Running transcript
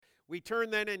We turn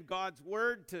then in God's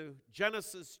Word to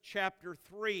Genesis chapter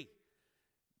 3.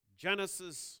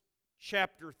 Genesis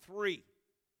chapter 3.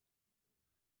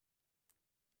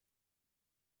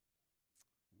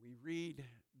 We read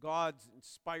God's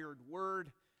inspired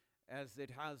Word as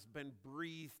it has been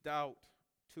breathed out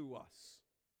to us.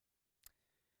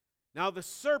 Now the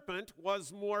serpent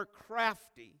was more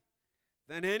crafty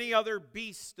than any other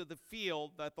beast of the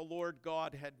field that the Lord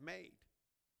God had made.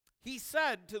 He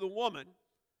said to the woman,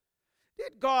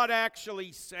 "Did God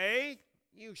actually say,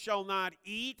 'You shall not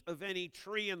eat of any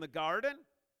tree in the garden'?"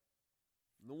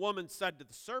 And the woman said to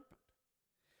the serpent,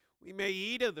 "We may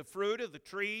eat of the fruit of the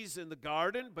trees in the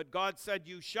garden, but God said,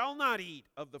 'You shall not eat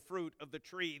of the fruit of the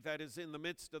tree that is in the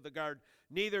midst of the garden,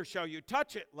 neither shall you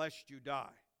touch it, lest you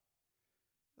die.'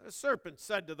 The serpent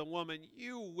said to the woman,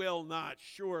 'You will not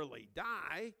surely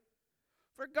die.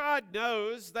 For God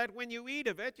knows that when you eat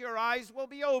of it, your eyes will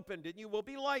be opened, and you will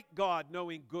be like God,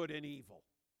 knowing good and evil.'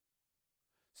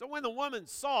 So when the woman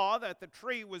saw that the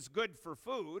tree was good for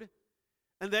food,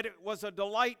 and that it was a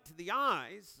delight to the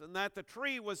eyes, and that the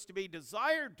tree was to be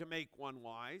desired to make one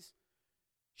wise,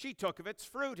 she took of its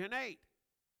fruit and ate.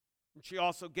 And she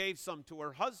also gave some to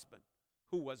her husband,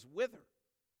 who was with her,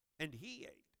 and he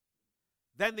ate.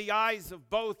 Then the eyes of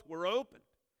both were opened,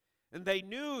 and they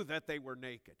knew that they were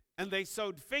naked. And they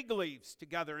sewed fig leaves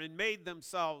together and made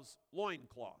themselves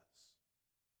loincloths.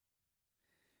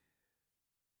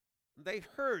 They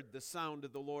heard the sound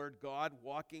of the Lord God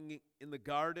walking in the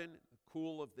garden in the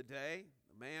cool of the day.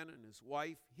 The man and his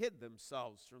wife hid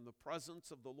themselves from the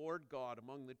presence of the Lord God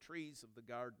among the trees of the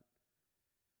garden.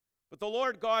 But the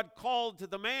Lord God called to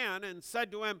the man and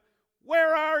said to him,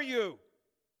 "Where are you?"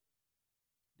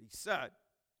 He said,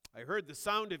 "I heard the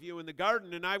sound of you in the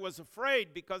garden, and I was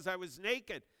afraid because I was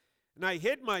naked, and I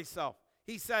hid myself."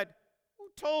 He said, "Who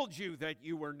told you that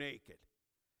you were naked?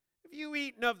 Have you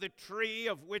eaten of the tree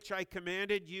of which I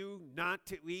commanded you not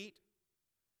to eat?"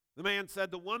 The man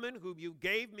said, "The woman whom you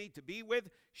gave me to be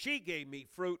with, she gave me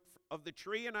fruit of the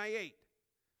tree, and I ate."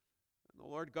 And the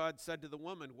Lord God said to the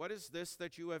woman, "What is this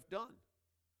that you have done?"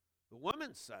 The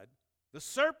woman said, "The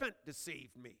serpent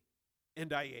deceived me,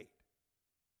 and I ate."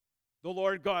 The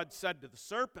Lord God said to the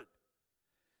serpent,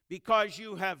 "Because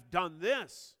you have done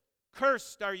this,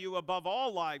 cursed are you above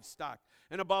all livestock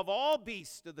and above all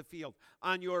beasts of the field.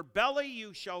 On your belly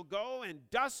you shall go, and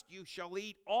dust you shall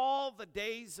eat all the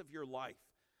days of your life.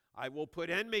 I will put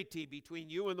enmity between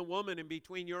you and the woman, and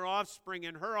between your offspring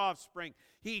and her offspring.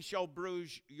 He shall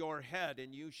bruise your head,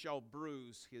 and you shall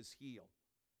bruise his heel."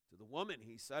 To the woman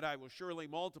he said, "I will surely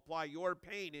multiply your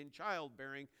pain in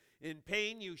childbearing. In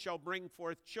pain you shall bring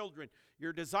forth children.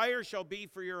 Your desire shall be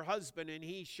for your husband, and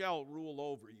he shall rule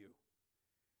over you."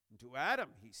 And to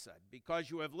Adam he said, "Because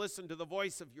you have listened to the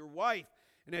voice of your wife,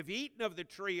 and have eaten of the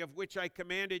tree of which I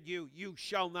commanded you, you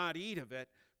shall not eat of it.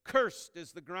 Cursed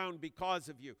is the ground because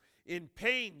of you. In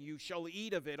pain you shall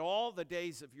eat of it all the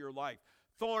days of your life.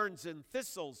 Thorns and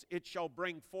thistles it shall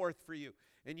bring forth for you,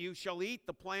 and you shall eat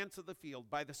the plants of the field.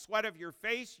 By the sweat of your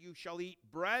face you shall eat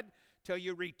bread till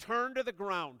you return to the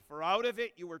ground, for out of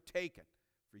it you were taken.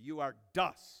 For you are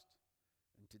dust,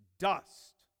 and to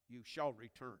dust you shall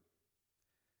return."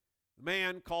 The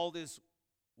man called his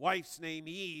wife's name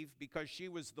Eve, because she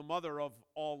was the mother of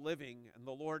all living. And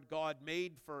the Lord God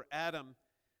made for Adam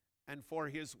and for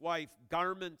his wife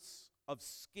garments of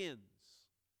skins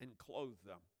and clothed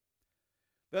them.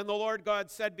 Then the Lord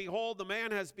God said, "Behold, the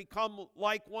man has become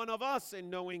like one of us in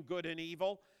knowing good and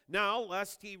evil. Now,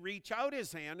 lest he reach out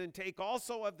his hand and take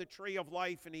also of the tree of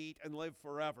life and eat and live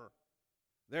forever."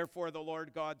 Therefore the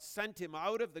Lord God sent him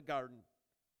out of the Garden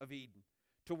of Eden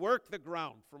to work the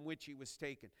ground from which he was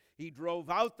taken. He drove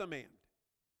out the man,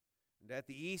 and at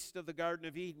the east of the Garden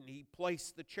of Eden he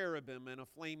placed the cherubim and a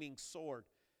flaming sword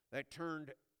that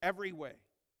turned every way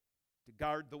to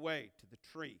guard the way to the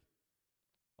tree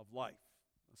of life.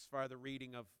 Thus far the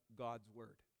reading of God's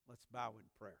word. Let's bow in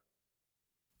prayer.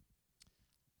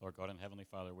 Lord God and Heavenly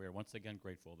Father, we are once again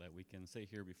grateful that we can sit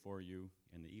here before you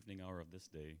in the evening hour of this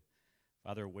day,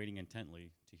 Father, waiting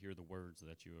intently to hear the words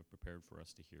that you have prepared for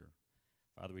us to hear.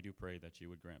 Father, we do pray that you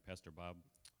would grant Pastor Bob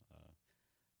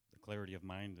the clarity of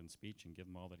mind and speech, and give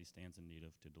him all that he stands in need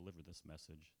of to deliver this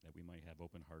message, that we might have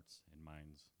open hearts and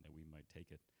minds, that we might take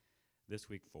it this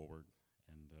week forward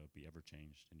and be ever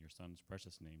changed. In your Son's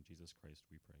precious name, Jesus Christ,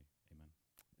 we pray. Amen.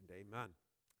 And amen.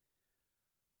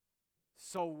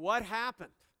 So what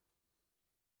happened?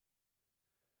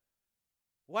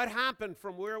 What happened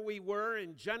from where we were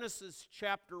in Genesis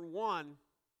chapter 1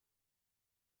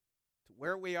 to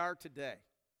where we are today?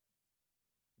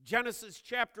 Genesis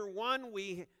chapter 1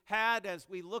 we had, as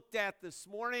we looked at this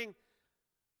morning,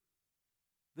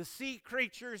 the sea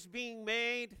creatures being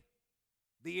made,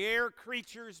 the air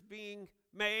creatures being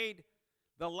made,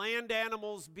 the land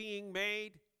animals being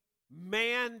made,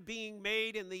 man being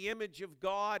made in the image of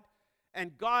God,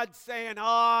 and God saying,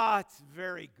 it's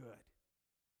very good.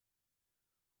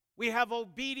 We have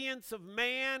obedience of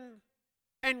man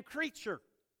and creature,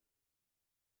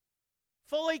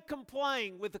 fully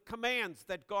complying with the commands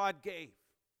that God gave.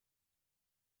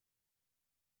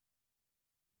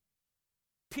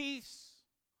 Peace,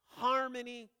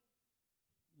 harmony,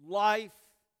 life,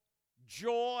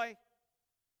 joy,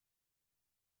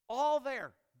 all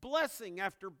there. Blessing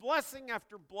after blessing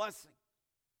after blessing.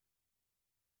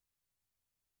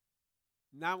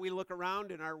 Now we look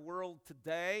around in our world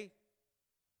today.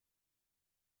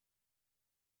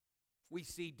 We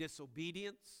see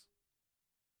disobedience.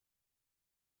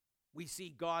 We see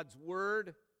God's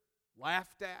word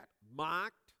laughed at,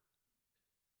 mocked,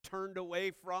 turned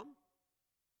away from.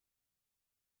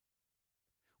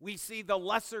 We see the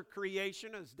lesser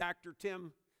creation, as Dr.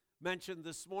 Tim mentioned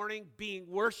this morning, being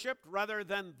worshiped rather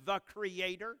than the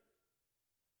Creator.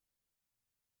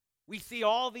 We see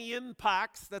all the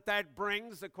impacts that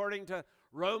brings according to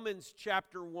Romans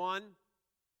chapter 1.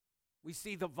 We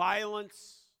see the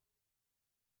violence,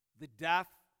 the death.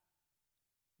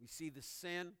 We see the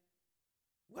sin.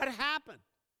 What happened?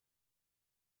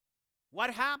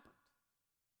 What happened?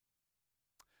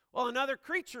 Well, another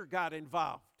creature got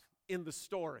involved in the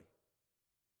story.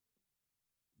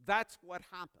 That's what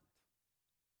happened.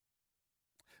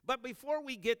 But before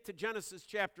we get to Genesis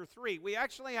chapter 3, we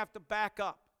actually have to back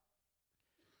up.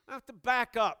 I have to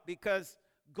back up because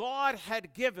God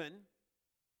had given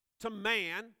to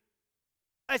man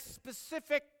a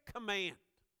specific command.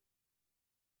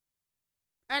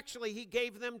 Actually, he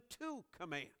gave them two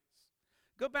commands.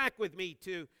 Go back with me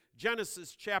to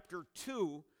Genesis chapter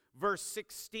 2, verse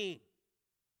 16.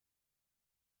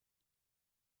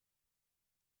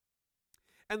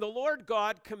 And the Lord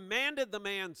God commanded the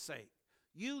man, saying,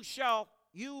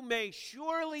 You may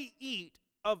surely eat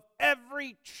of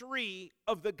every tree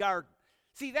of the garden.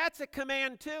 See, that's a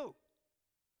command too.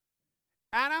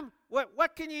 Adam,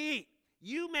 what can you eat?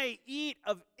 You may eat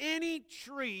of any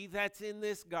tree that's in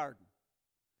this garden.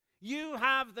 You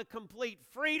have the complete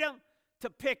freedom to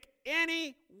pick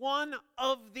any one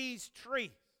of these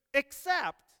trees,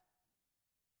 except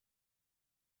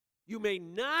you may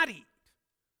not eat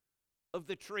of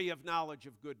the tree of knowledge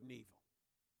of good and evil.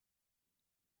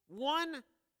 One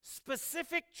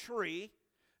specific tree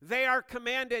they are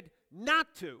commanded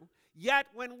not to, yet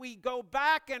when we go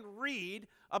back and read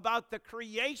about the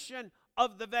creation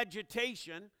of the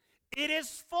vegetation, it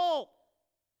is full.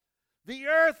 The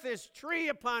earth is tree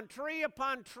upon tree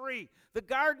upon tree. The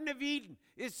Garden of Eden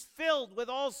is filled with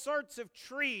all sorts of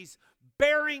trees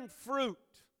bearing fruit,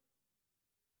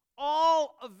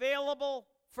 all available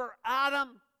for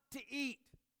Adam to eat.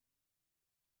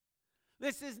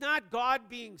 This is not God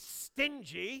being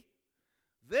stingy.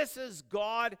 This is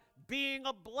God being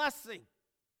a blessing.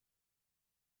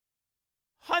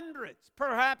 Hundreds,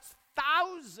 perhaps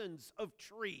thousands of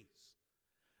trees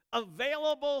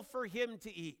available for him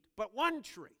to eat. But one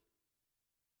tree,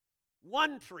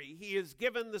 he is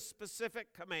given the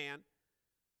specific command,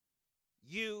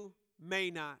 you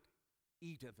may not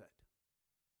eat of it.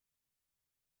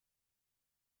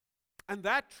 And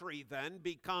that tree then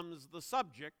becomes the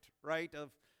subject, right,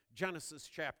 of Genesis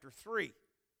chapter 3.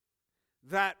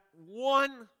 That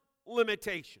one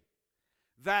limitation,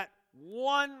 that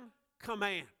one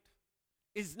command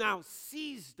is now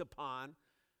seized upon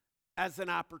as an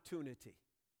opportunity.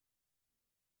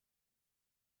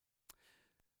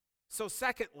 So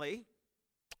secondly,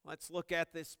 let's look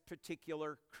at this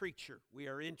particular creature. We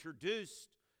are introduced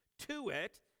to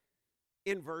it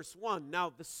in verse 1. Now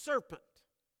the serpent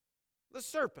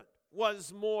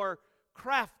was more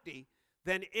crafty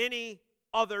than any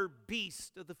other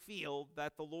beast of the field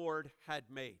that the Lord had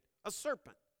made. A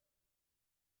serpent,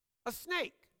 a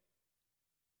snake,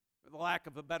 for the lack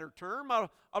of a better term, a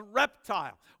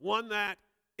reptile, one that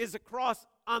is across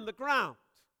on the ground,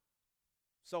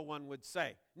 so one would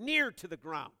say. Near to the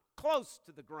ground, close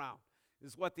to the ground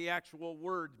is what the actual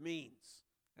word means,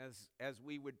 as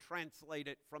we would translate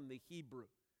it from the Hebrew.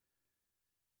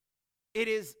 It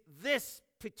is this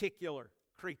particular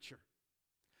creature.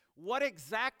 What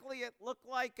exactly it looked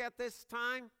like at this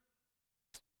time,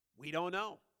 we don't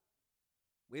know.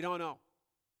 We don't know.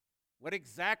 What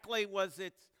exactly was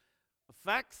its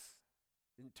effects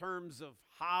in terms of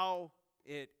how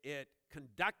it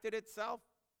conducted itself?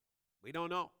 We don't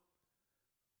know.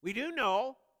 We do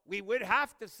know, we would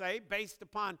have to say, based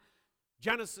upon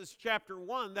Genesis chapter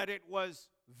 1, that it was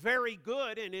very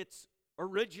good in its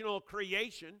original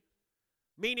creation,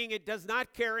 meaning it does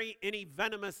not carry any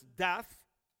venomous death.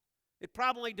 It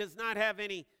probably does not have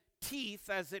any teeth,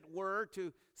 as it were,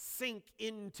 to sink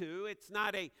into. It's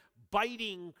not a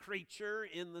biting creature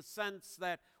in the sense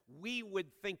that we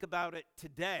would think about it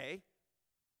today,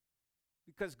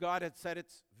 because God had said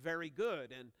it's very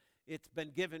good, and it's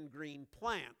been given green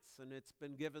plants, and it's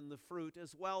been given the fruit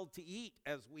as well to eat,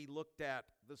 as we looked at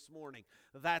this morning.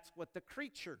 That's what the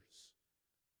creatures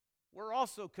were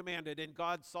also commanded, and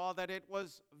God saw that it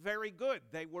was very good.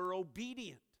 They were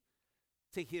obedient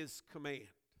to his command.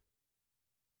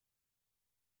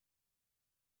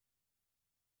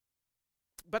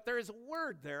 But there is a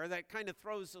word there that kind of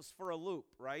throws us for a loop,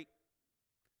 right?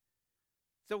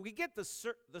 So we get the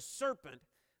serpent,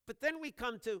 but then we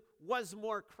come to was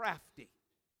more crafty.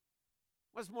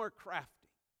 Was more crafty.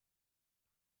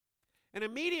 And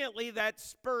immediately that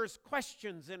spurs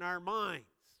questions in our minds,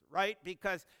 right?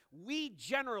 Because we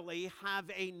generally have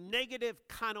a negative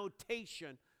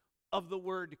connotation of the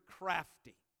word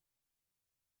crafty.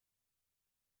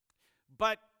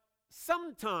 But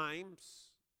sometimes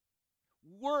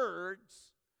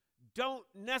words don't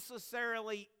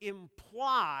necessarily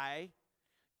imply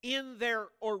in their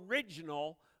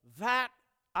original that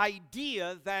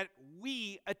idea that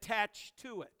we attach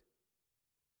to it.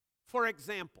 For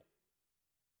example,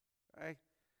 okay,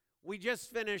 we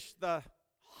just finished the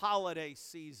holiday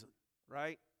season,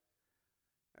 right?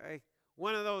 Okay,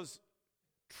 one of those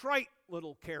trite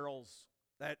little carols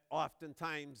that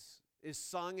oftentimes is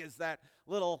sung is that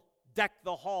little Deck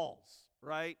the Halls,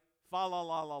 right? Fa la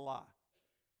la la la,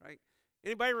 right?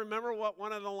 Anybody remember what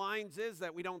one of the lines is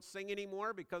that we don't sing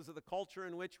anymore because of the culture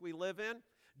in which we live in?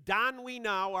 Don we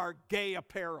now our gay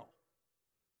apparel,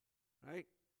 right?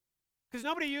 Because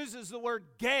nobody uses the word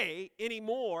gay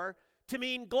anymore to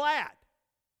mean glad.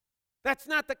 That's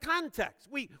not the context.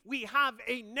 We have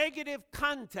a negative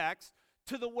context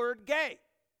to the word gay.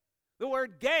 The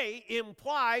word gay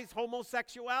implies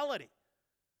homosexuality.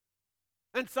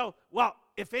 And so, well,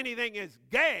 if anything is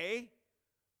gay,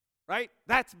 right,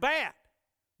 that's bad.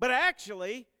 But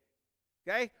actually,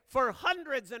 okay, for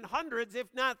hundreds and hundreds, if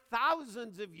not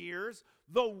thousands of years,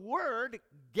 the word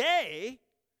gay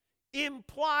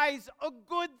implies a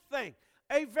good thing,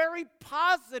 a very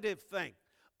positive thing,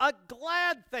 a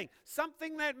glad thing,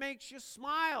 something that makes you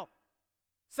smile,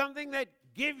 something that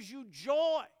gives you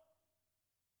joy.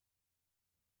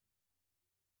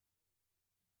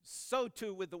 So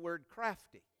too with the word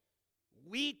crafty.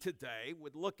 We today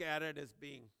would look at it as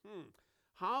being,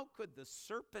 how could the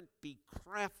serpent be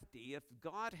crafty if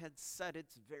God had said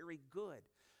it's very good?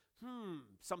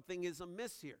 Something is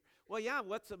amiss here. Well, yeah,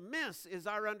 what's amiss is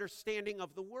our understanding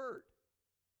of the word.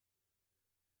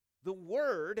 The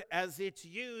word, as it's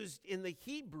used in the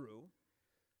Hebrew,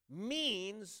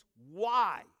 means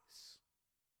wise,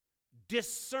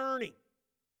 discerning.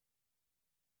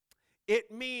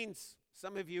 It means,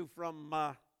 some of you from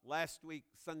last week,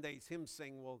 Sunday's hymn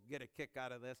sing will get a kick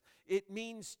out of this. It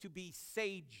means to be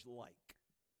sage-like.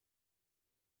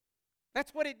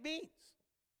 That's what it means.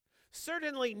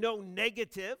 Certainly no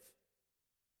negative.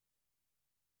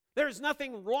 There's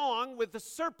nothing wrong with the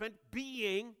serpent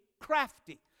being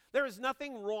crafty. There is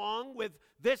nothing wrong with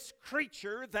this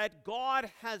creature that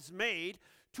God has made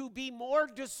to be more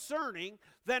discerning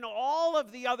than all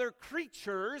of the other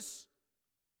creatures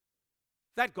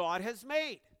that God has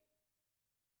made.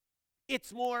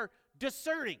 It's more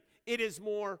discerning. It is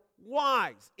more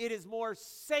wise. It is more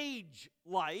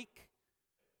sage-like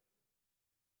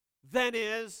than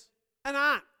is an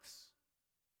ox,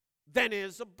 than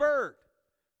is a bird,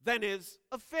 than is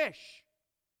a fish.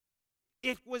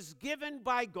 It was given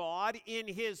by God in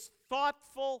his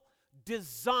thoughtful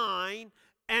design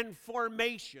and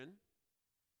formation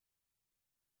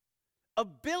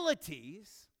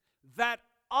abilities that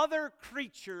other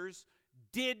creatures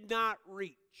did not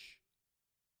reach.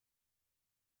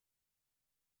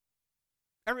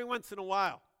 Every once in a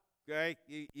while, okay,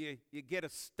 you get a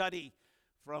study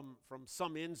from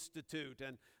some institute,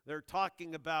 and they're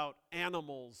talking about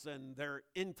animals and their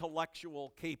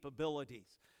intellectual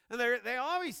capabilities. And they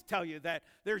always tell you that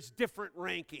there's different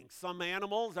rankings. Some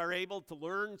animals are able to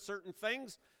learn certain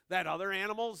things that other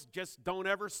animals just don't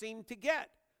ever seem to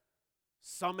get.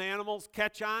 Some animals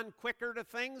catch on quicker to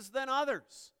things than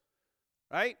others,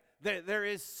 right? There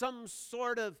is some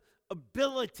sort of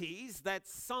abilities that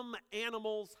some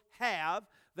animals have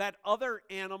that other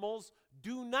animals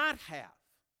do not have.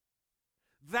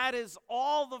 That is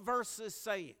all the verse is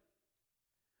saying.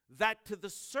 That to the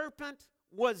serpent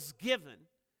was given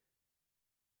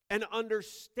an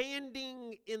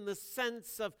understanding in the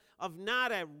sense of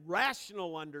not a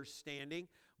rational understanding,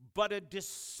 but a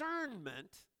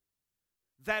discernment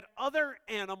that other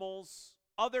animals,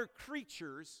 other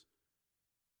creatures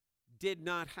did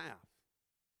not have.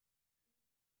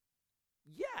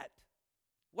 Yet,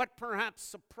 what perhaps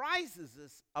surprises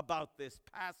us about this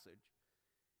passage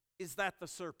is that the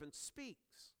serpent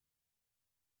speaks.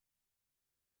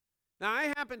 Now,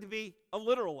 I happen to be a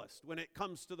literalist when it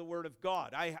comes to the Word of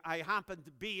God. I happen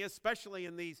to be, especially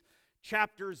in these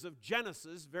chapters of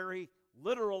Genesis, very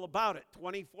literal about it.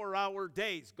 24-hour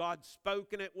days. God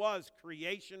spoke and it was.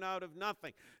 Creation out of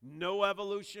nothing. No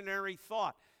evolutionary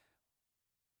thought.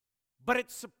 But it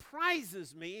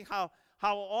surprises me how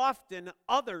often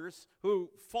others who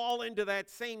fall into that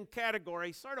same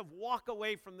category sort of walk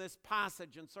away from this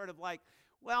passage and sort of like,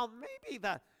 well, maybe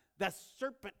the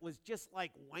serpent was just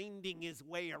like winding his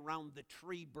way around the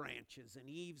tree branches, and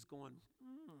Eve's going,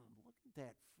 look at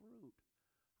that fruit.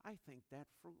 I think that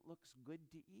fruit looks good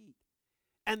to eat.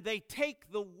 And they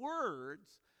take the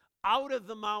words out of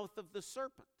the mouth of the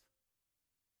serpent.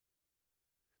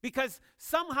 Because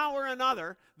somehow or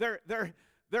another,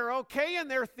 they're okay in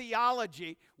their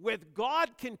theology with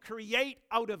God can create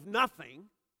out of nothing.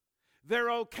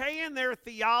 They're okay in their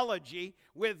theology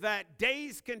with that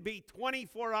days can be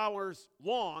 24 hours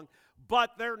long,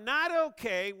 but they're not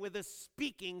okay with a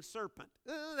speaking serpent.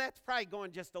 That's probably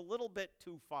going just a little bit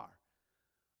too far.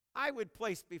 I would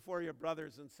place before you,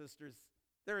 brothers and sisters,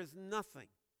 there is nothing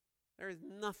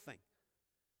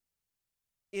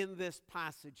in this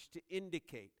passage to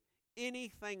indicate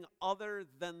anything other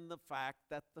than the fact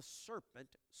that the serpent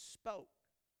spoke.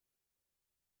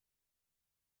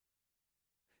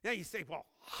 Now you say, well,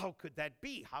 how could that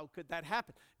be? How could that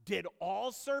happen? Did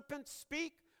all serpents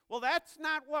speak? Well, that's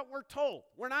not what we're told.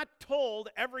 We're not told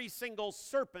every single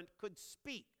serpent could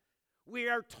speak. We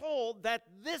are told that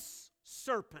this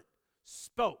serpent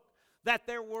spoke, that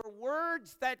there were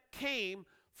words that came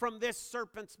from this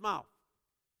serpent's mouth.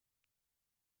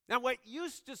 Now, what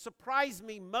used to surprise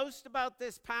me most about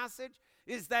this passage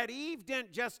is that Eve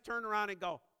didn't just turn around and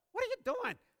go, what are you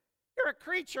doing? You're a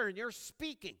creature and you're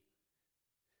speaking.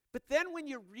 But then when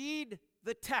you read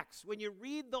the text, when you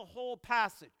read the whole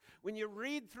passage, when you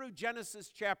read through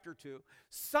Genesis chapter 2,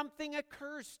 something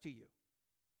occurs to you.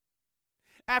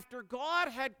 After God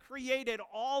had created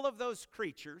all of those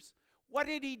creatures, what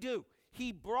did he do?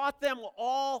 He brought them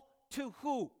all to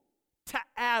who? To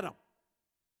Adam.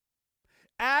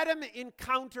 Adam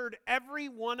encountered every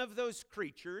one of those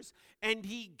creatures, and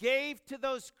he gave to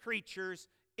those creatures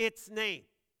its name.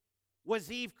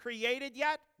 Was Eve created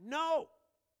yet? No.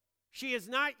 She is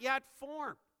not yet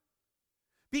formed.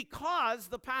 Because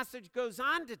the passage goes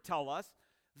on to tell us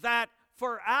that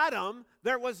for Adam,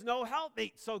 there was no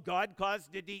helpmeet. So God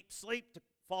caused a deep sleep to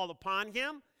fall upon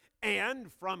him,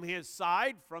 and from his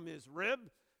side, from his rib,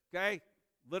 okay,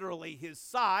 literally his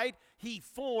side, he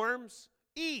forms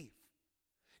Eve.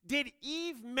 Did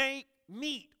Eve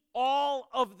meet all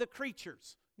of the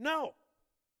creatures? No.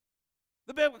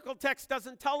 The biblical text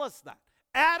doesn't tell us that.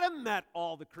 Adam met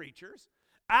all the creatures.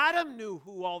 Adam knew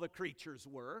who all the creatures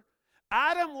were.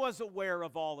 Adam was aware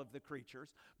of all of the creatures,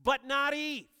 but not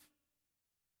Eve.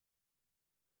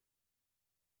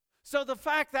 So the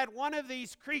fact that one of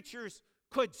these creatures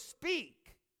could speak,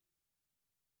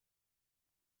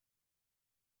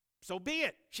 so be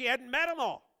it. She hadn't met them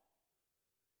all.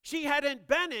 She hadn't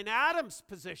been in Adam's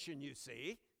position, you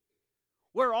see,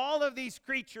 where all of these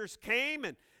creatures came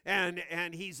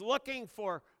and he's looking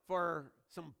for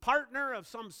some partner of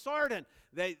some sort, and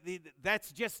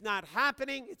that's just not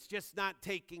happening. It's just not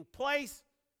taking place.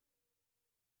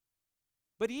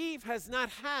 But Eve has not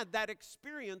had that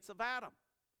experience of Adam.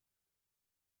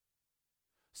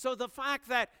 So the fact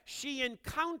that she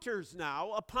encounters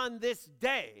now, upon this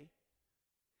day,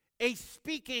 a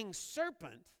speaking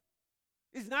serpent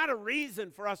is not a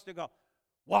reason for us to go,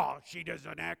 well, she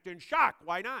doesn't act in shock.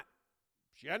 Why not?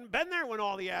 She hadn't been there when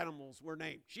all the animals were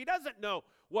named. She doesn't know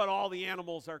what all the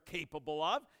animals are capable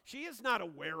of. She is not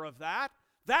aware of that.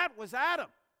 That was Adam.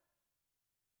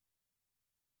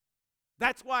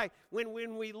 That's why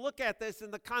when we look at this in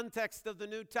the context of the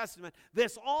New Testament,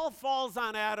 this all falls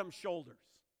on Adam's shoulders.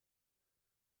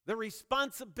 The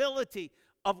responsibility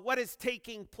of what is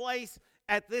taking place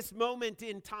at this moment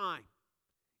in time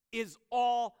is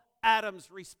all Adam's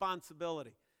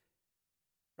responsibility.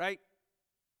 Right?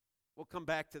 We'll come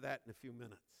back to that in a few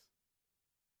minutes.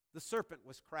 The serpent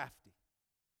was crafty,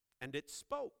 and it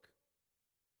spoke.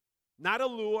 Not a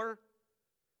lure,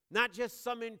 not just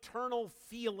some internal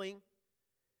feeling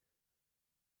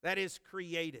that is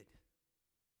created,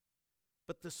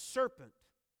 but the serpent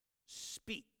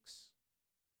speaks.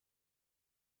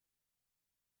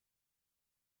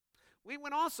 We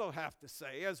would also have to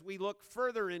say, as we look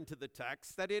further into the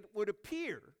text, that it would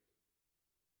appear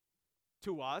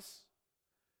to us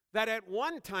that at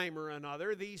one time or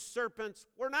another, these serpents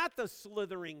were not the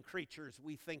slithering creatures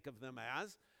we think of them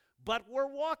as, but were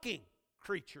walking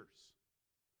creatures.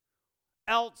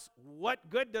 Else, what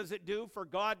good does it do for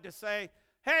God to say,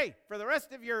 hey, for the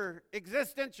rest of your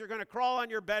existence, you're going to crawl on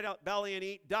your belly and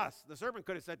eat dust? The serpent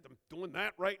could have said, I'm doing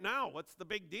that right now. What's the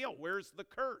big deal? Where's the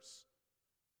curse?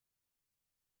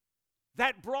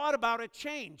 That brought about a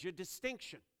change, a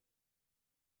distinction.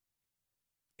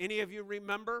 Any of you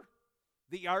remember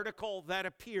the article that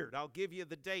appeared? I'll give you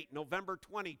the date, November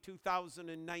 20,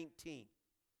 2019,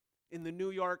 in the New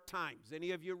York Times.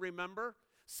 Any of you remember?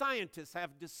 Scientists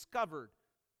have discovered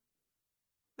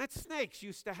that snakes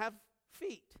used to have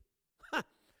feet.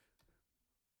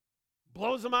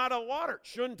 Blows them out of water.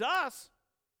 Shouldn't us.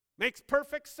 Makes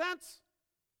perfect sense.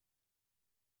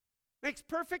 Makes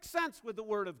perfect sense with the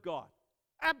Word of God.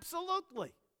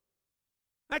 Absolutely.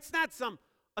 That's not some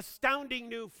astounding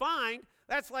new find.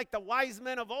 That's like the wise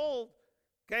men of old,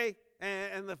 okay,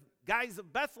 and the guys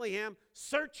of Bethlehem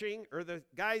searching, or the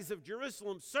guys of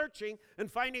Jerusalem searching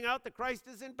and finding out that Christ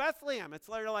is in Bethlehem. It's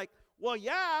like, well,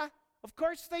 yeah, of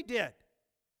course they did.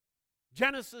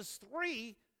 Genesis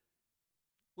 3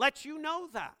 lets you know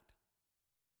that.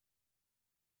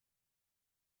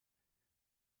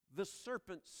 The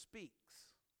serpent speaks.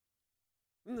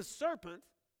 And the serpent,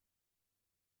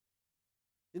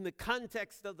 in the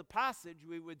context of the passage,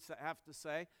 we would have to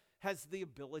say, has the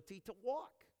ability to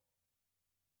walk.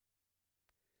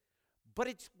 But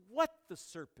it's what the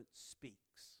serpent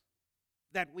speaks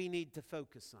that we need to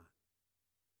focus on.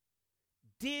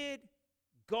 Did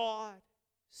God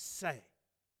say?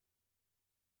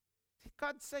 Did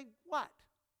God say what?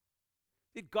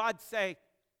 Did God say,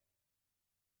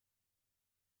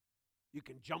 you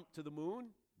can jump to the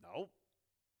moon? No.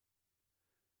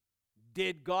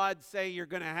 Did God say you're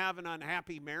going to have an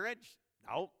unhappy marriage?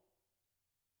 No.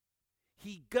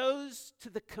 He goes to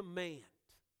the command.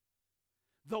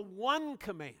 The one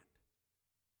command.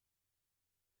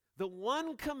 The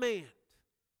one command.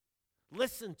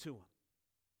 Listen to him.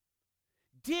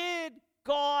 Did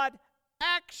God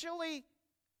actually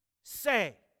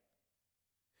say,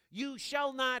 you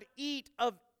shall not eat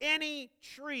of any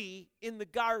tree in the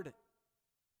garden?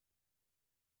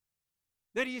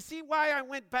 Now, do you see why I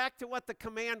went back to what the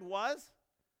command was?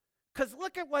 Because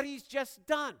look at what he's just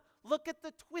done. Look at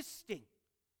the twisting.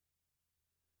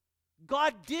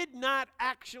 God did not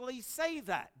actually say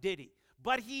that, did he?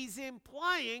 But he's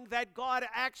implying that God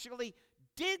actually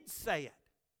did say it.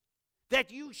 That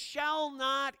you shall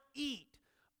not eat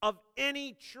of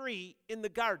any tree in the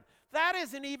garden. That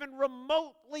isn't even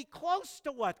remotely close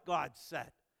to what God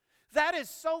said. That is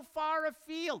so far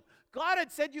afield. God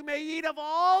had said you may eat of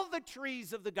all the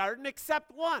trees of the garden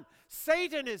except one.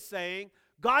 Satan is saying,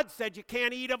 God said you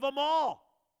can't eat of them all.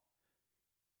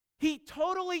 He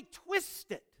totally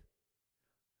twisted.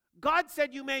 God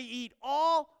said you may eat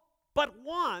all but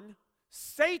one.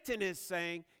 Satan is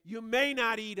saying you may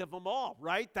not eat of them all,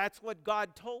 right? That's what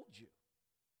God told you.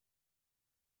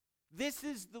 This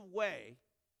is the way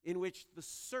in which the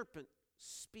serpent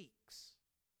speaks.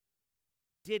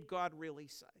 Did God really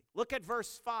say? Look at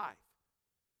verse 5.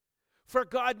 For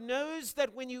God knows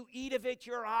that when you eat of it,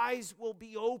 your eyes will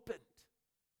be opened,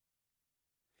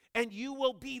 and you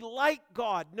will be like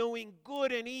God, knowing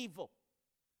good and evil.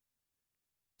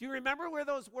 Do you remember where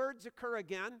those words occur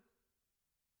again?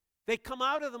 They come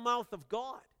out of the mouth of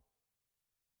God.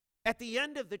 At the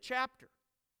end of the chapter,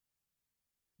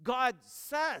 God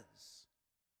says,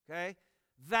 okay,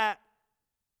 that,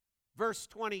 verse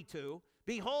 22,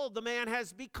 behold, the man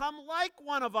has become like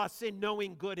one of us in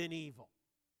knowing good and evil.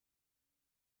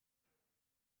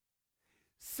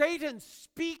 Satan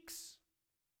speaks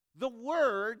the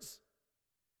words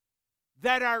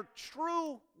that are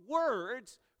true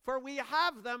words, for we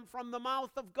have them from the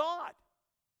mouth of God.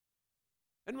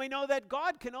 And we know that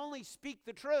God can only speak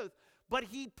the truth, but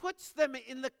he puts them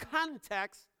in the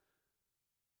context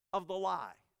of the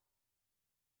lie.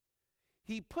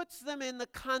 He puts them in the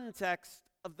context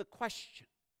of the question.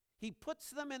 He puts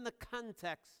them in the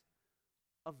context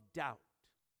of doubt.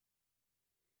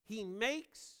 He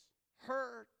makes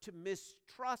her to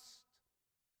mistrust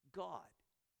God.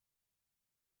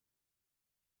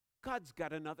 God's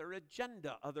got another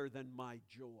agenda other than my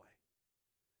joy.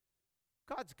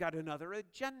 God's got another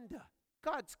agenda.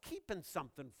 God's keeping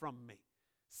something from me.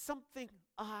 Something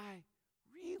I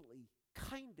really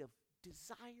kind of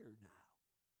desire now.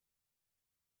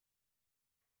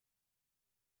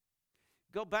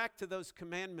 Go back to those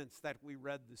commandments that we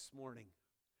read this morning.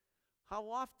 How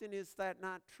often is that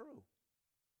not true?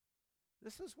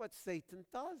 This is what Satan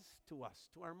does to us,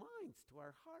 to our minds, to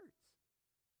our hearts.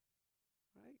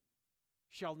 Right?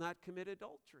 Shall not commit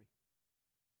adultery.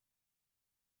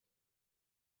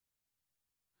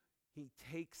 He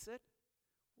takes it.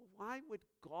 Well, why would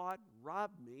God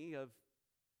rob me of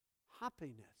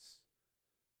happiness?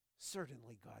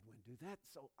 Certainly God wouldn't do that,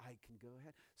 so I can go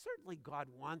ahead. Certainly God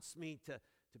wants me to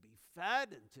be fed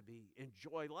and to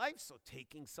enjoy life, so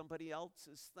taking somebody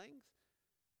else's things.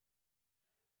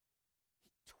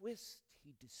 He twists,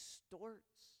 he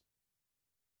distorts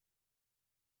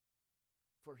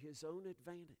for his own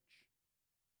advantage.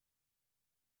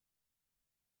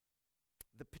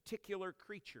 The particular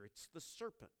creature, it's the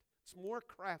serpent. It's more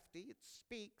crafty, it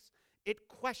speaks, it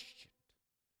questioned.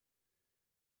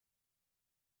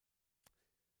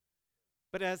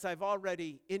 But as I've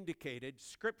already indicated,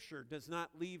 Scripture does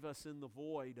not leave us in the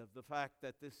void of the fact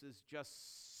that this is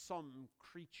just some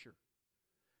creature.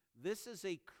 This is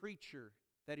a creature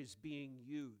that is being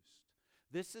used.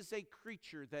 This is a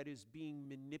creature that is being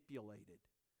manipulated.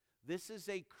 This is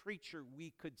a creature,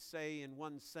 we could say in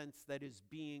one sense, that is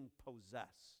being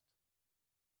possessed.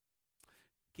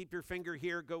 Keep your finger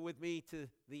here. Go with me to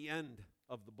the end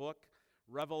of the book,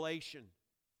 Revelation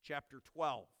chapter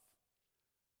 12.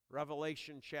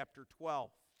 Revelation chapter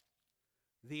 12.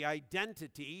 The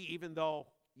identity, even though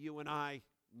you and I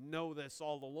know this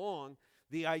all along,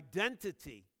 the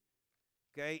identity,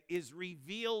 okay, is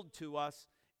revealed to us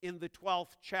in the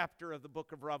 12th chapter of the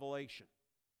book of Revelation.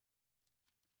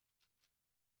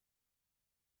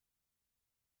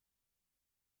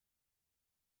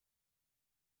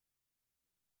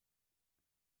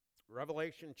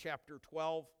 Revelation chapter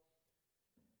 12,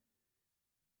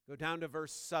 go down to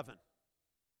verse 7.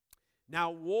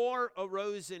 Now war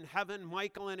arose in heaven,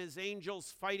 Michael and his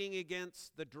angels fighting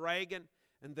against the dragon,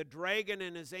 and the dragon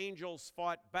and his angels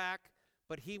fought back,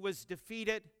 but he was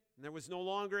defeated, and there was no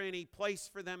longer any place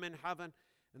for them in heaven,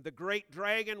 and the great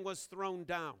dragon was thrown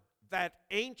down, that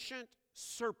ancient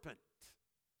serpent,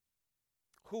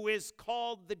 who is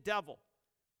called the devil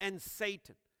and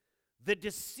Satan, the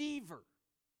deceiver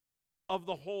of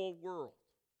the whole world,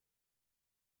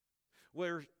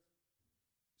 was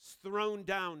thrown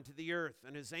down to the earth,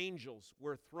 and his angels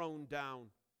were thrown down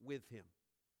with him.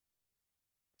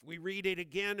 We read it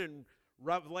again in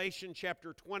Revelation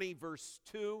chapter 20, verse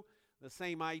 2. The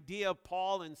same idea.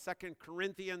 Paul in 2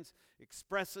 Corinthians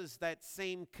expresses that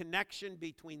same connection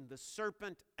between the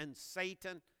serpent and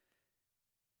Satan.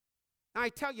 Now, I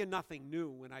tell you nothing new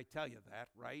when I tell you that,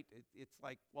 right? It's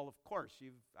like, well, of course,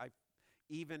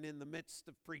 even in the midst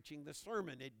of preaching the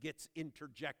sermon, it gets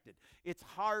interjected. It's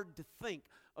hard to think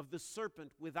of the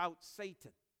serpent without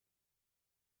Satan.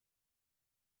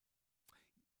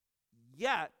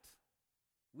 Yet,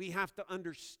 we have to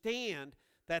understand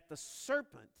that the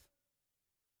serpent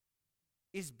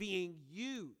is being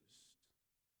used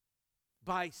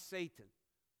by Satan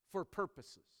for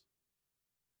purposes.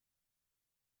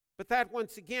 But that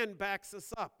once again backs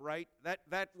us up, right?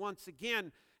 That once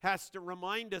again has to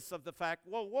remind us of the fact,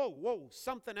 whoa,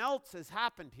 something else has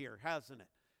happened here, hasn't it?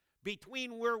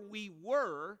 Between where we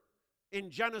were in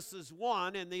Genesis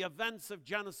 1 and the events of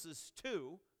Genesis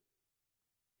 2,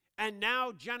 and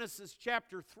now Genesis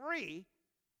chapter 3,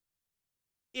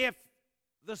 if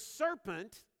the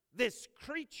serpent, this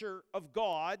creature of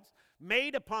God's,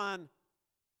 made upon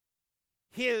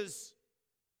his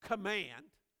command,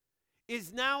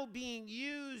 is now being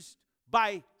used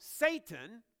by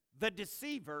Satan, the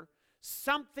deceiver,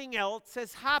 something else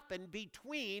has happened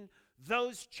between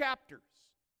those chapters.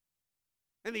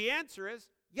 And the answer is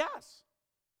yes.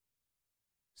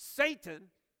 Satan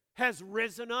has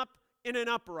risen up in an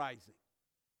uprising.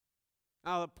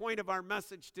 Now, the point of our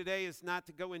message today is not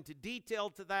to go into detail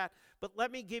to that, but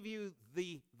let me give you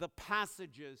the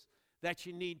passages that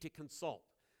you need to consult.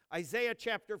 Isaiah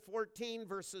chapter 14,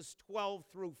 verses 12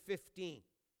 through 15.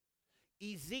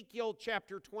 Ezekiel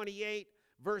chapter 28,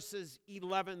 verses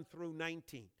 11 through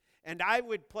 19. And I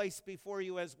would place before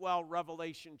you as well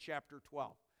Revelation chapter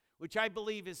 12, which I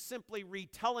believe is simply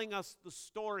retelling us the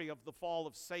story of the fall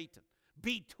of Satan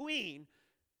between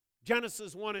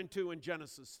Genesis 1 and 2 and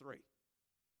Genesis 3.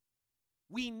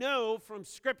 We know from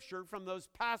Scripture, from those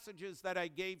passages that I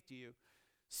gave to you,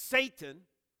 Satan,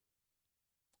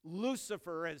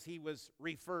 Lucifer as he was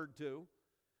referred to,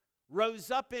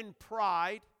 rose up in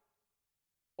pride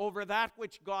over that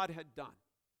which God had done.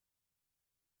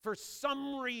 For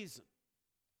some reason,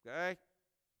 okay?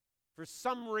 For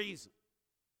some reason.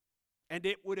 And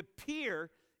it would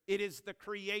appear it is the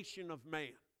creation of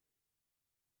man.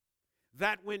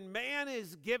 That when man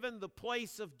is given the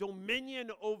place of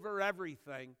dominion over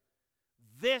everything,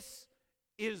 this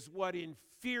is what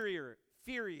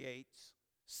infuriates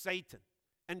Satan,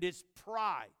 and his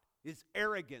pride, his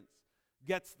arrogance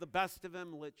gets the best of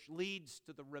him, which leads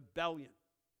to the rebellion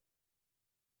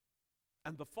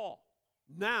and the fall.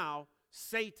 Now,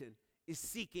 Satan is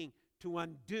seeking to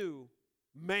undo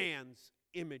man's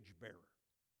image bearer.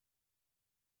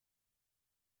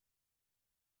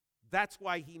 That's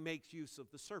why he makes use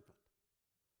of the serpent.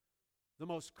 The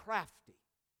most crafty,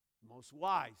 the most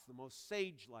wise, the most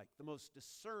sage-like, the most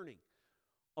discerning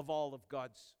of all of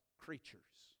God's creatures.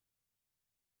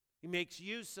 He makes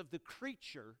use of the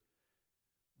creature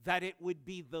that it would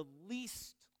be the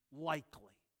least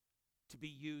likely to be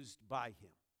used by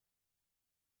him.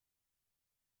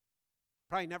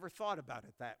 Probably never thought about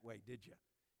it that way, did you?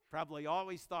 Probably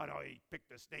always thought, oh, he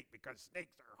picked a snake because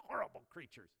snakes are horrible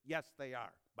creatures. Yes, they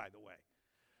are, by the way.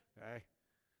 Okay?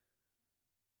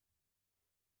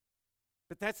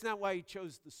 But that's not why he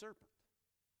chose the serpent.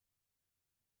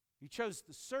 He chose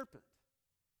the serpent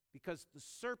because the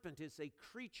serpent is a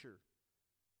creature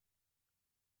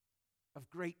of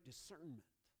great discernment.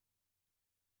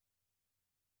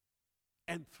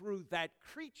 And through that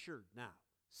creature now,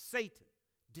 Satan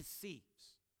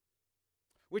deceives.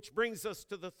 Which brings us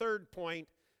to the third point,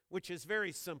 which is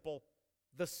very simple,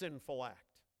 the sinful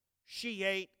act. She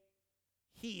ate,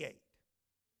 he ate.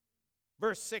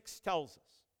 Verse 6 tells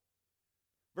us.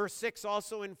 Verse 6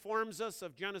 also informs us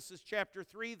of Genesis chapter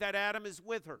 3 that Adam is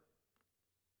with her.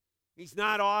 He's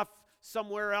not off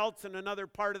somewhere else in another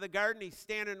part of the garden. He's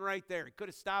standing right there. He could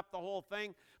have stopped the whole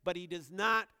thing, but he does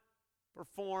not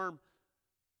perform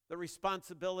the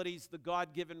responsibilities, the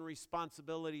God-given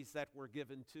responsibilities that were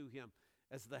given to him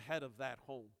as the head of that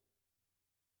home.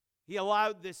 He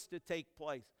allowed this to take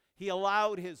place. He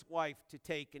allowed his wife to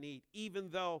take and eat, even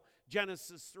though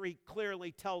Genesis 3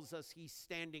 clearly tells us he's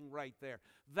standing right there.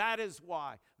 That is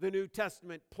why the New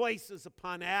Testament places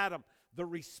upon Adam the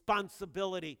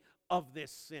responsibility of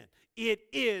this sin. It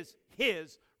is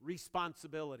his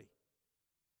responsibility.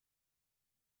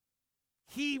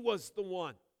 He was the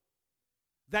one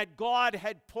that God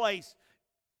had placed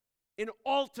in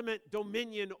ultimate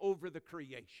dominion over the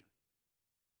creation.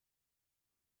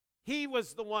 He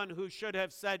was the one who should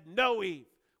have said, "No, Eve,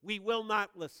 we will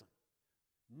not listen.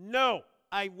 No,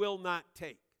 I will not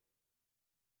take."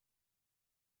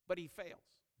 But he fails.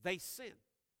 They sin.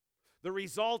 The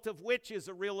result of which is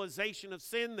a realization of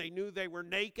sin. They knew they were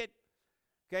naked.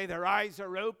 Okay, their eyes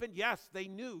are open. Yes, they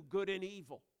knew good and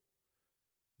evil.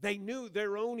 They knew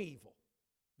their own evil.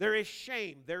 There is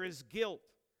shame. There is guilt.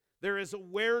 There is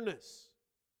awareness.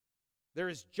 There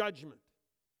is judgment.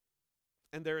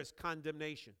 And there is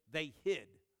condemnation. They hid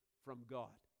from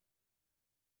God.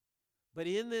 But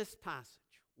in this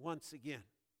passage, once again,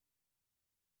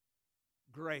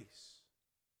 grace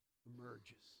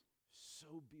emerges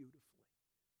so beautifully.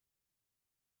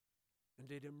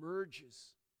 And it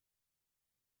emerges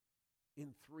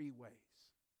in three ways.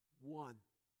 One,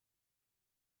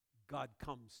 God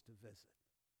comes to visit.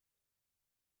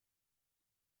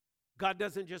 God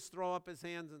doesn't just throw up his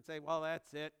hands and say, well,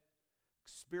 that's it.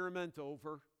 Experiment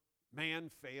over. Man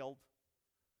failed.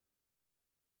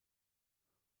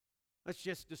 Let's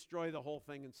just destroy the whole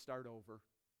thing and start over.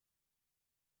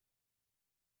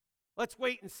 Let's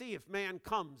wait and see if man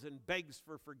comes and begs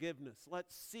for forgiveness.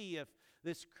 Let's see if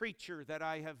this creature that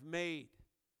I have made,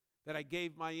 that I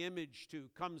gave my image to,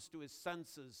 comes to his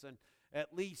senses and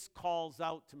at least calls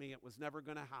out to me. It was never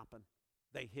going to happen.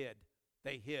 They hid.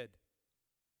 They hid.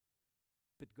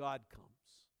 But God comes.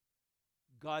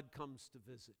 God comes to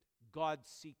visit. God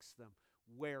seeks them.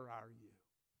 Where are you?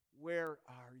 Where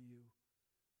are you?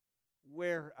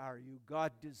 Where are you?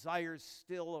 God desires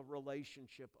still a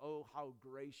relationship. Oh, how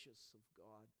gracious of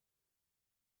God.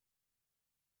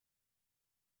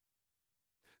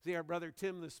 See, our brother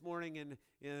Tim this morning in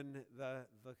the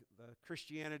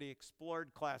Christianity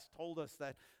Explored class told us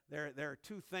that there are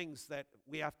two things that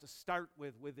we have to start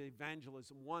with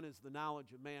evangelism. One is the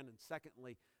knowledge of man, and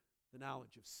secondly, the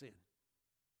knowledge of sin.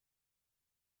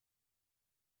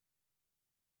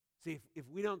 See, if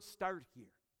we don't start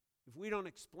here, if we don't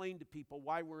explain to people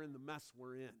why we're in the mess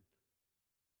we're in,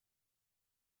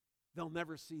 they'll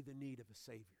never see the need of a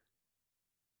Savior.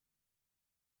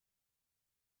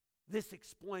 This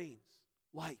explains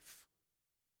life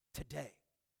today.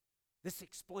 This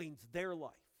explains their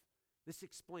life. This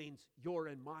explains your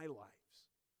and my lives.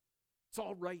 It's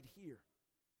all right here.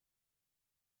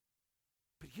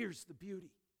 But here's the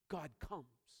beauty. God comes.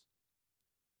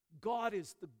 God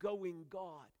is the going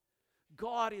God.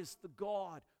 God is the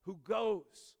God who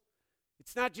goes.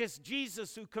 It's not just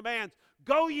Jesus who commands,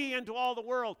 go ye into all the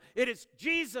world. It is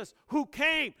Jesus who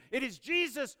came. It is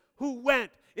Jesus who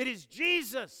went. It is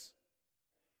Jesus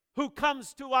who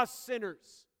comes to us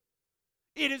sinners.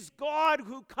 It is God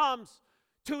who comes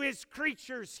to his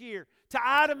creatures here, to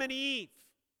Adam and Eve.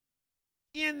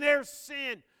 In their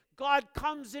sin, God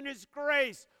comes in his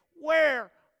grace.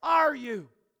 Where are you?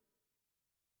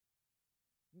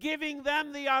 Giving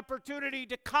them the opportunity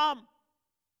to come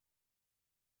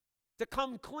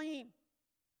clean.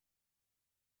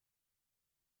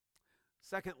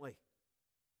 Secondly,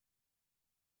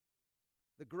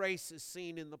 the grace is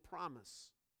seen in the promise.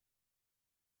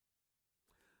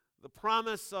 The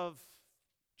promise of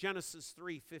Genesis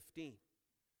 3:15.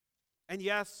 And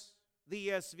yes, the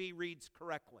ESV reads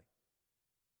correctly.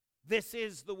 This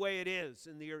is the way it is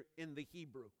in the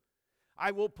Hebrew.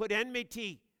 I will put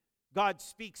enmity, God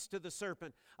speaks to the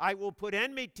serpent. I will put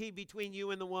enmity between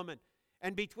you and the woman,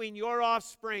 and between your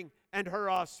offspring and her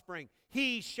offspring.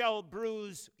 He shall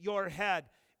bruise your head,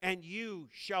 and you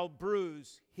shall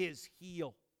bruise his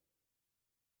heel.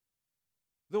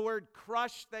 The word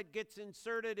crush that gets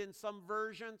inserted in some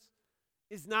versions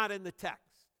is not in the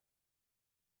text.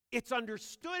 It's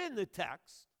understood in the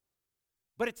text,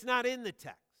 but it's not in the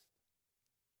text.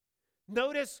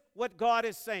 Notice what God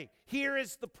is saying. Here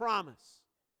is the promise.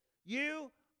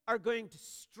 You are going to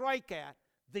strike at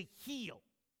the heel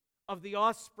of the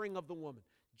offspring of the woman.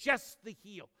 Just the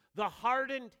heel, the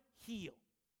hardened heel.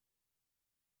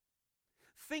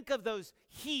 Think of those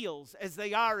heels as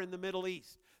they are in the Middle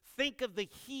East. Think of the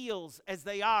heels as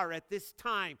they are at this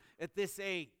time, at this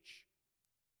age.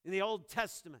 In the Old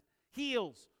Testament,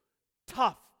 heels,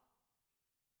 tough.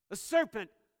 A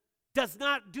serpent does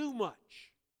not do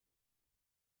much.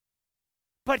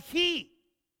 But he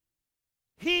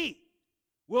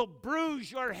will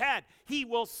bruise your head. He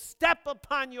will step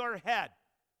upon your head.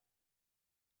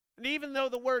 And even though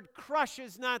the word crush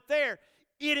is not there,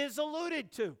 it is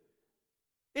alluded to.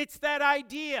 It's that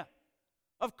idea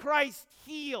of Christ's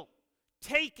heel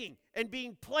taking and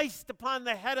being placed upon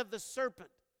the head of the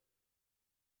serpent.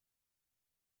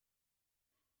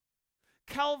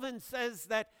 Calvin says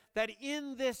that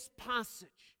in this passage,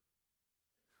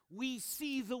 we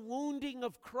see the wounding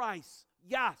of Christ.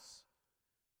 Yes.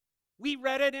 We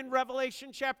read it in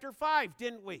Revelation chapter 5,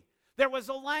 didn't we? There was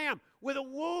a lamb with a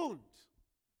wound.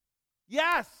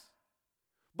 Yes.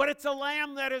 But it's a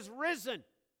lamb that is risen.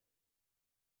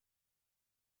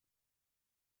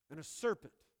 And a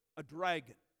serpent, a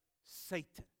dragon,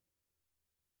 Satan,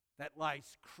 that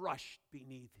lies crushed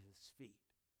beneath his feet.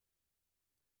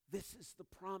 This is the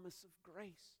promise of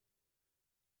grace.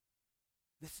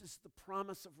 This is the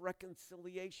promise of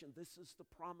reconciliation. This is the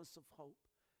promise of hope.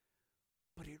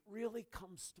 But it really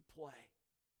comes to play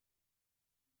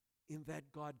in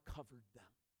that God covered them.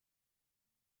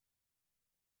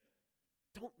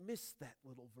 Don't miss that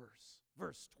little verse,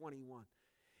 verse 21.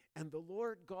 And the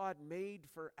Lord God made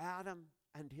for Adam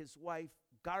and his wife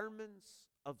garments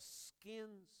of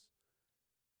skins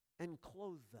and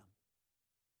clothed them.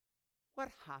 What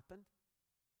happened?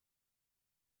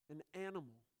 An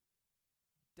animal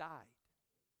died.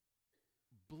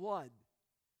 Blood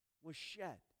was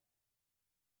shed.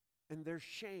 And their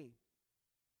shame,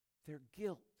 their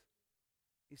guilt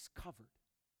is covered.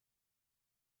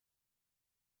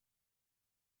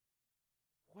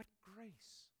 What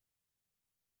grace.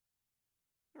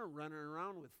 They're running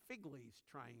around with fig leaves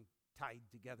tied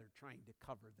together, trying to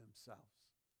cover themselves.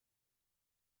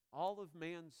 All of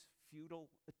man's futile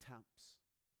attempts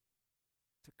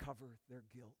to cover their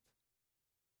guilt.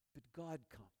 But God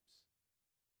comes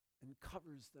and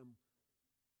covers them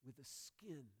with the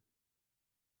skin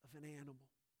of an animal,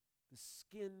 the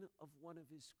skin of one of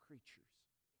his creatures.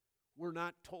 We're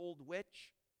not told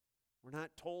which. We're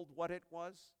not told what it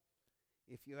was.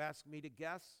 If you ask me to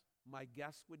guess, my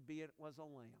guess would be it was a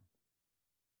lamb.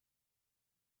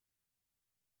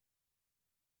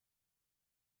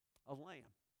 A lamb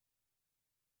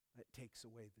that takes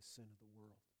away the sin of the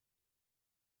world.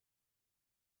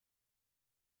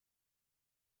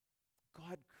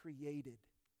 God created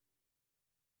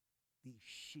these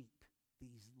sheep,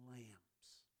 these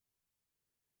lambs,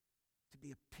 to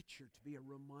be a picture, to be a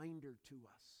reminder to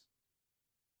us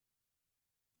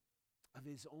of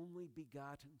his only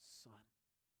begotten Son,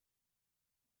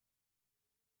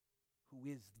 who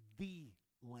is the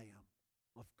Lamb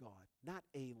of God. Not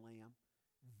a lamb,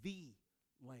 the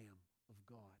Lamb of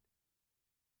God.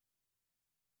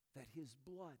 That his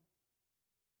blood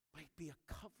might be a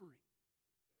covering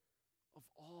of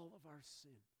all of our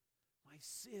sin. My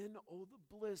sin, oh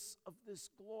the bliss of this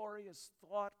glorious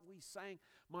thought we sang.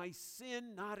 My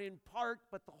sin, not in part,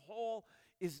 but the whole,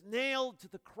 is nailed to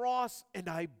the cross, and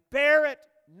I bear it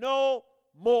no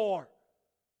more.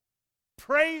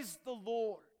 Praise the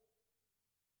Lord.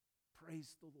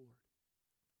 Praise the Lord.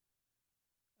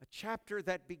 A chapter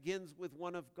that begins with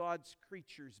one of God's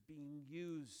creatures being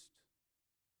used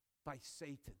by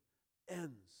Satan,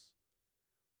 ends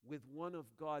with one of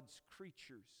God's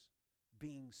creatures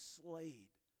being slayed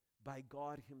by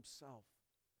God himself,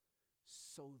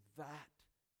 so that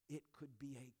it could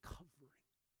be a covering,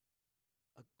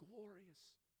 a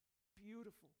glorious,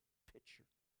 beautiful picture,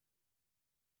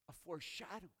 a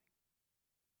foreshadowing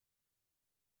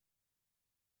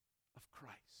of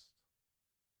Christ.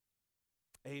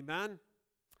 Amen.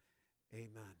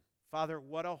 Amen. Father,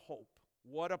 what a hope,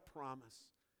 what a promise,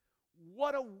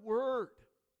 what a word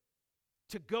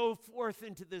to go forth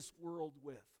into this world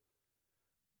with.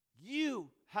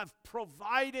 You have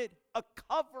provided a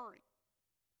covering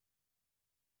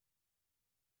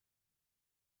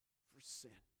for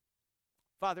sin.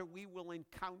 Father, we will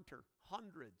encounter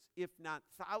hundreds, if not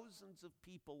thousands of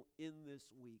people in this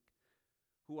week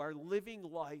who are living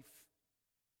life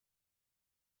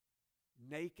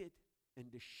naked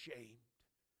and ashamed,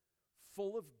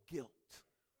 full of guilt.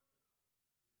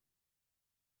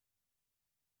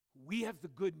 We have the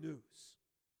good news.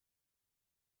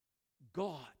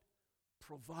 God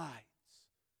provides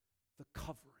the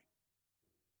covering.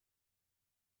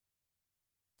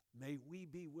 May we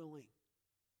be willing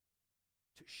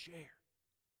to share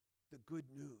the good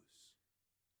news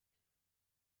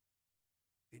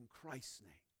in Christ's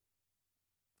name.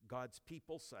 God's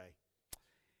people say,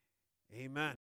 amen.